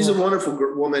 Yeah. She's a wonderful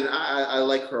woman. I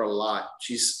like her a lot.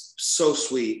 She's so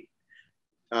sweet.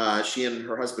 She and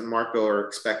her husband Marco are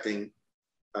expecting.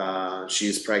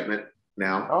 She's pregnant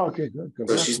now. Oh, okay, good.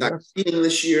 So she's not competing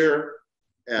this year.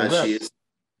 She is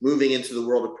moving into the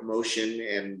world of promotion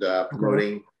and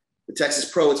promoting the Texas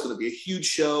Pro. It's going to be a huge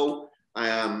show.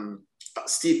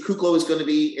 Steve Kuklo is going to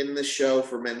be in the show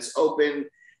for men's open.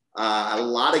 A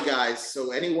lot of guys.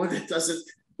 So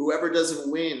whoever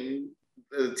doesn't win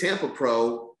the Tampa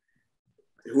Pro,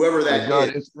 whoever that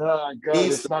is,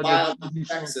 needs to file in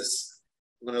Texas.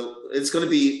 It's going to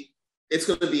be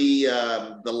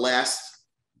the last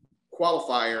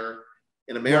qualifier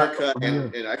in America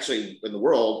and actually in the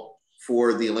world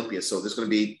for the Olympia. So there's going to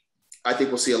be, I think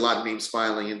we'll see a lot of names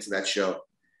filing into that show.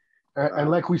 And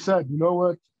like we said, you know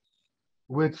what?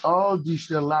 With all these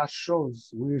last shows,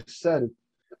 we said it,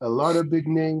 a lot of big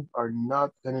names are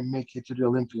not going to make it to the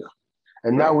Olympia.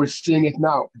 And now we're seeing it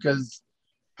now because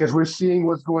we're seeing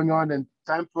what's going on in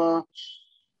Tampa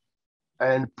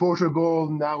and Portugal,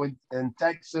 now in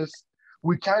Texas.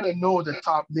 We kind of know the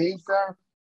top names there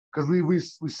because we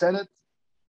said it.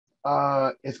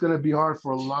 It's going to be hard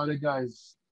for a lot of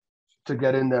guys to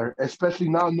get in there, especially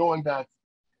now knowing that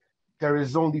there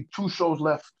is only 2 shows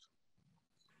left.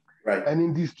 Right. And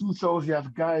in these 2 shows, you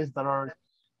have guys that are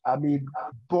I mean,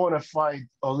 bona fide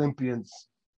Olympians,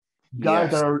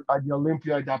 guys that are at the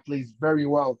Olympia that plays very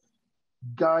well,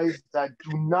 guys that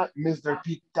do not miss their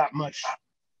peak that much.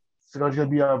 So it's going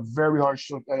to be a very hard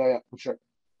show, for sure.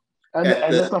 And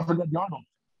let's not forget the Arnold.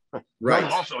 Right.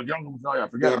 The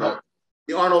Arnold, forget about it.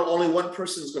 The Arnold, only one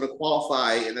person is going to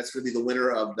qualify, and that's going to be the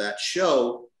winner of that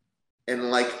show.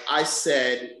 And like I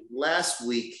said last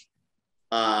week,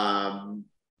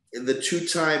 the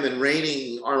two-time and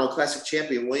reigning Arnold Classic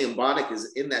champion, William Bonnick,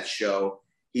 is in that show.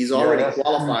 He's already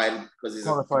qualified because he's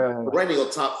a perennial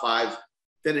top 5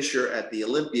 finisher at the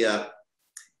Olympia,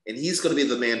 and he's going to be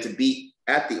the man to beat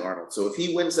at the Arnold. So if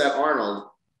he wins that Arnold,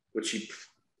 which he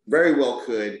very well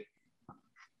could,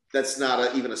 that's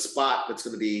not even a spot that's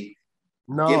going to be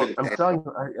given. I'm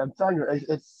telling you,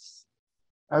 it's.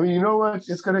 I mean, you know what?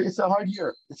 It's a hard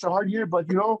year. It's a hard year, but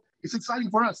you know, it's exciting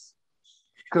for us.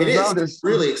 It is. It's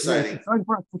really exciting. It's exciting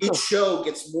for us, Each show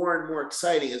gets more and more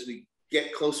exciting as we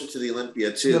get closer to the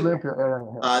Olympia too.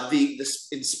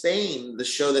 In Spain, the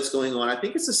show that's going on, I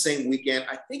think it's the same weekend.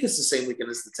 I think it's the same weekend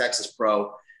as the Texas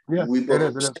Pro. Yeah, it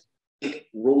is.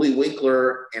 Rolly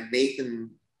Winkler and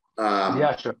Nathan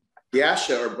Yasha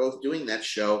are both doing that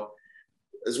show,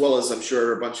 as well as I'm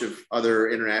sure a bunch of other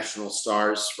international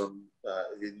stars from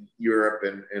Europe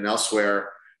and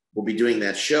elsewhere will be doing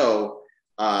that show.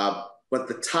 But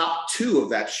the top 2 of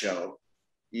that show,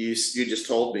 you just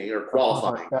told me, are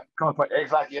qualifying.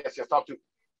 Exactly. Yes, top 2.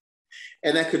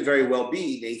 And that could very well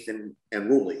be Nathan and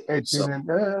Rolly.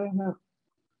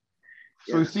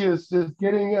 So you see, it's just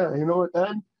getting, you know,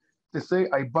 and to say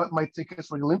I bought my tickets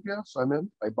for the Olympia, so I'm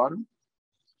in. I bought them.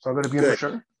 So I'm going to be in for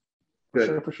sure.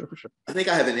 For sure. I think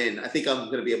I have an in. I think I'm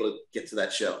going to be able to get to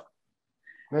that show.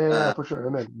 Yeah, for sure.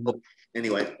 I'm in.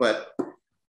 Anyway, but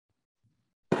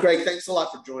Greg, thanks a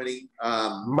lot for joining.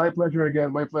 My pleasure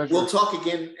again. My pleasure. We'll talk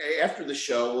again after the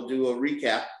show. We'll do a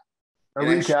recap.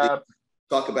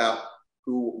 Talk about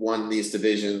who won these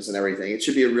divisions and everything. It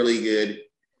should be a really good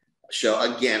show.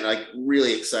 Again, like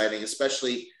really exciting,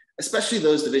 especially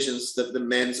those divisions, the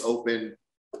men's open,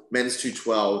 men's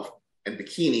 212, and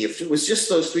bikini. If it was just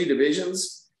those 3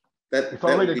 divisions, it's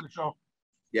already a good show.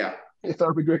 Yeah. It's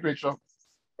already a great show.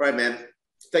 Right, man.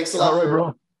 Thanks a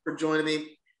lot for joining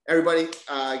me. Everybody,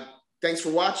 thanks for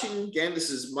watching. Again, this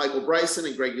is Michael Bryson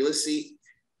and Greg Ulysse,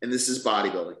 and this is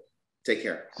Bodybuilding. Take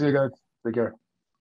care. See you guys. Take care.